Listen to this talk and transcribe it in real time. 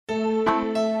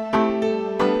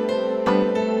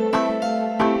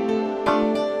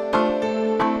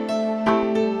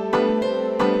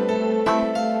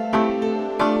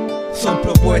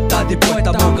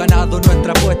dispuesta. Hemos ganado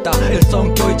nuestra apuesta. El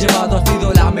son que hoy llevado ha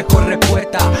sido la mejor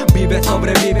respuesta. Vive,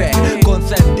 sobrevive, con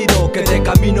sentido, que de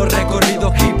camino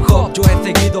recorrido hip hop yo he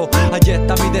seguido. Allí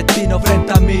está mi destino,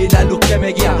 frente a mí la luz que me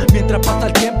guía. Mientras pasa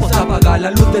el tiempo se apaga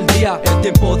la luz del día. El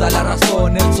tiempo da la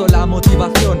razón, el sol la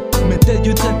motivación. Mente y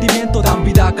un sentimiento dan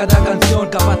vida a cada canción,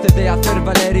 capaces de hacer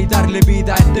valer y darle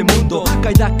vida a este mundo.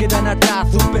 Caídas quedan atrás,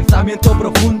 un pensamiento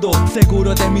profundo.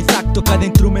 Seguro de mis actos, cada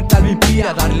instrumental me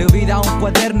inspira. Darle vida a un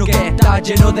cuaderno que está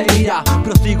lleno de ira.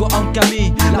 Prosigo aunque a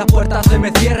mí la puerta se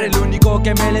me cierre. Lo único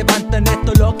que me levanta en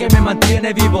esto, lo que me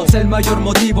mantiene vivo, es el mayor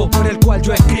motivo por el cual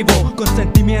yo escribo. Con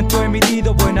sentimiento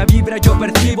emitido, buena vibra yo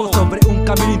percibo. Sobre un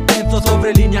camino intenso,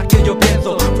 sobre líneas que yo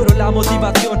pienso. Fueron la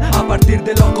motivación a partir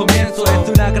de los comienzos.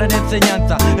 Es una gran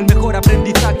enseñanza, el mejor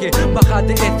aprendizaje. Baja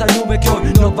de esta nube que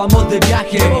hoy nos vamos de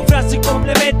viaje. Llevo frase y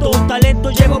complemento, un talento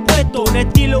llevo puesto, un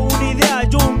estilo, una idea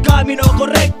y un camino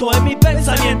correcto. En mi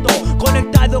pensamiento,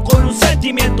 conectado con un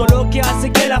sentimiento, lo que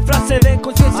hace que la frase dé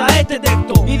conciencia a este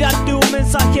texto y darte un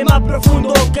mensaje más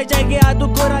profundo que llegue a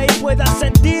tu corazón y puedas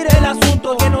sentir el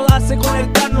asunto que nos hace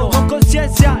conectarnos con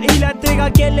conciencia y la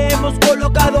entrega que le hemos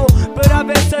colocado. Pero a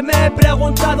veces me he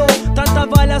preguntado, tantas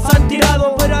balas han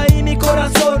tirado, pero ahí mi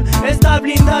corazón está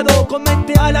blindado. Con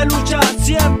mente a la lucha,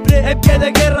 siempre en pie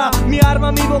de guerra. Mi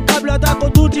arma, mi vocablo, ataco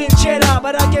tu trinchera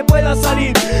para que puedas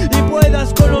salir y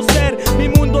puedas conocer mi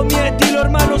mundo, mi estilo,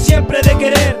 hermano, siempre de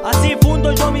querer. Así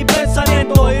fundo yo mi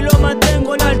pensamiento y lo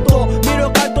mantengo en alto.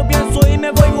 Miro, canto, pienso y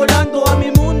me voy volando a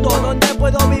mi mundo, donde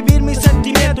puedo vivir mis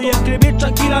sentimientos y escribir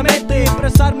tranquilamente y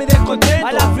expresar mi descontento.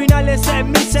 A las finales es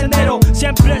mi sendero,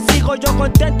 siempre sigo yo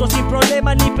contento, sin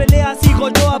problemas ni peleas, sigo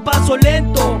yo a paso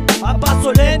lento,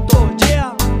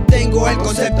 yeah. Tengo el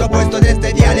concepto puesto de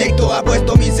este dialecto,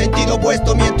 apuesto mi sentido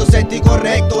puesto, miento, sentí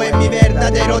correcto en mi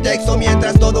verdadero texto.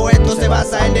 Mientras todo esto se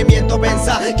basa en el miento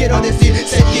pensar, quiero decir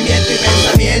sentimiento y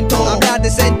pensamiento. Hablar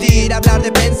de sentir, hablar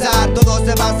de pensar, todo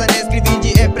se basa en escribir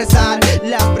y expresar.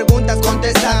 Las preguntas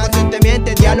contestar,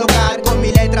 conscientemente dialogar con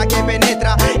mi letra que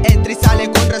penetra, entra y sale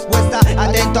con respuesta.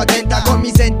 Atento, atenta con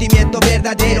mi sentimiento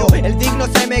verdadero. El digno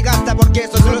se me gasta porque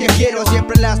eso es lo que quiero.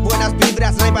 Siempre las buenas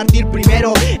vibras repartir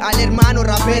primero al hermano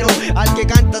rapero, al que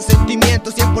canta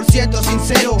sentimiento 100%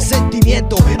 sincero.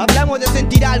 Sentimiento, hablamos de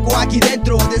sentir algo aquí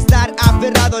dentro, de estar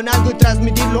aferrado en algo y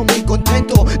transmitirlo muy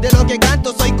contento. De lo que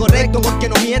canto soy correcto porque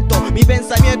no miento, mi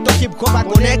pensamiento hip hop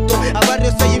conecto, a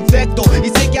Barrio6 infecto y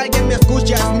sé que alguien me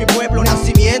escucha, es mi pueblo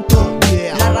nacimiento.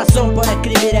 La razón por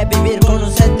escribir es vivir con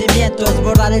un sentimiento, es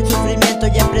borrar el sufrimiento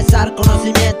y expresar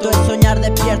conocimiento, es soñar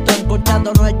despierto,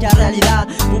 encontrando nuestra realidad,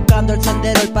 buscando el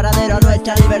sendero, el paradero a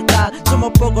nuestra libertad.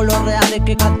 Somos pocos los reales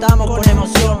que cantamos con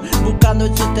emoción, buscando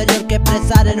en su interior que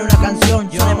expresar en una canción.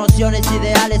 Son emociones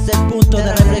ideales, el punto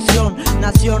de reflexión,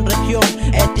 nación, región,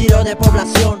 estilo de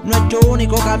población. Nuestro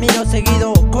único camino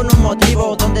seguido con un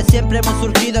motivo, donde siempre hemos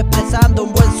surgido expresando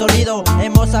un buen sonido.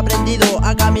 Hemos aprendido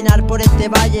a caminar por este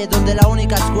valle, donde la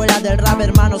única escuela del rap,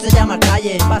 hermano, se llama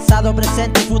calle. Pasado,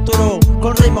 presente y futuro,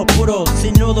 con ritmos puros,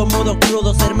 sin nudos, mudos,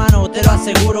 crudos, hermano, te lo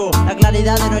aseguro. La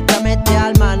claridad de nuestra mente,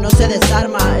 alma, no se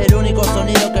desarma, el único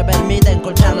sonido que permite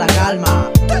encontrar la calma.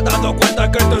 ¿Te has dado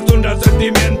cuenta que esto es un gran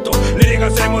sentimiento?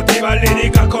 Líricas emotivas,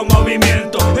 líricas con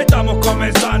movimiento. Estamos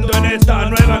comenzando en esta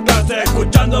nueva clase,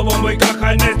 escuchando bombo y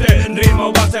caja en este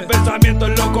ritmo base. Pensamientos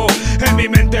locos en mi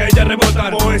mente ya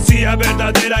rebotan, poesía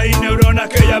verdadera y neuronas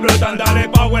que ya brotan. Dale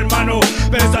power, hermano,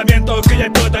 pensamientos que ya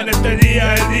explotan. Este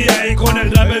día es el día y con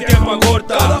el rap el tiempo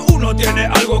acorta. Cada uno tiene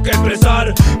algo que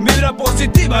expresar, vibra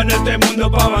positiva en este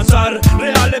mundo para avanzar.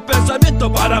 Reales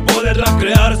pensamientos para poderlas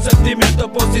crear,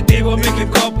 sentimiento positivo, mi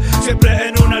hip hop siempre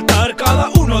en un altar. Cada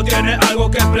uno tiene algo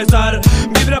que expresar,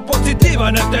 vibra positiva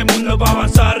en este mundo para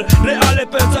avanzar. Reales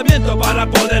pensamientos para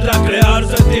poderlas crear,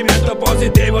 sentimiento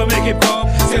positivo, mi hip hop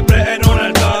siempre en un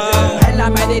altar. Es la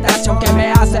meditación que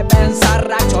me hace pensar,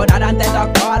 llorar antes de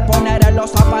actuar, poner en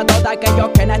los zapatos de aquellos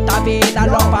que en esta vida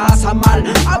lo pasan mal.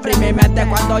 Abrir mi mente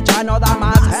cuando ya no da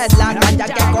más, es la ganja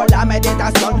que con la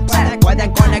meditación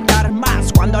pueden conectar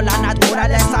más. Cuando la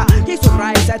naturaleza y sus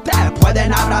raíces te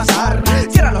pueden abrazar,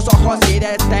 cierra los ojos y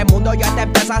de este mundo ya te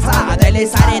empiezas a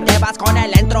deslizar y te vas con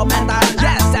el instrumental. Y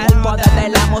es el poder de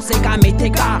la música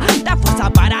mística, da fuerza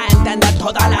para entender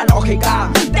toda la lógica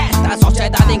de esta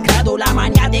sociedad incrédula,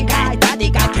 maniática,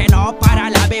 estática, que no para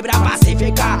la vibra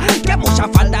pacífica, que mucha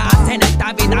falta hace en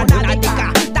esta vida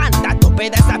lunática. Tanta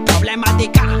estupidez es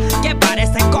problemática que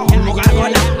parece como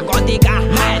gárgola gótica.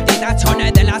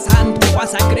 Meditaciones de las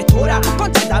antiguas escrituras,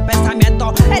 conciencia,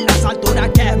 pensamiento en las alturas,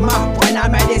 que es más buena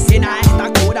medicina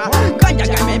esta cura. Ganja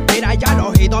que me inspira y al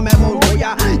oído me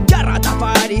murmulla, ya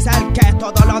Rastafari es el que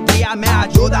todos los días me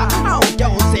ayuda, aunque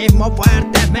un sismo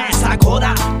fuerte me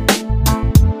sacuda.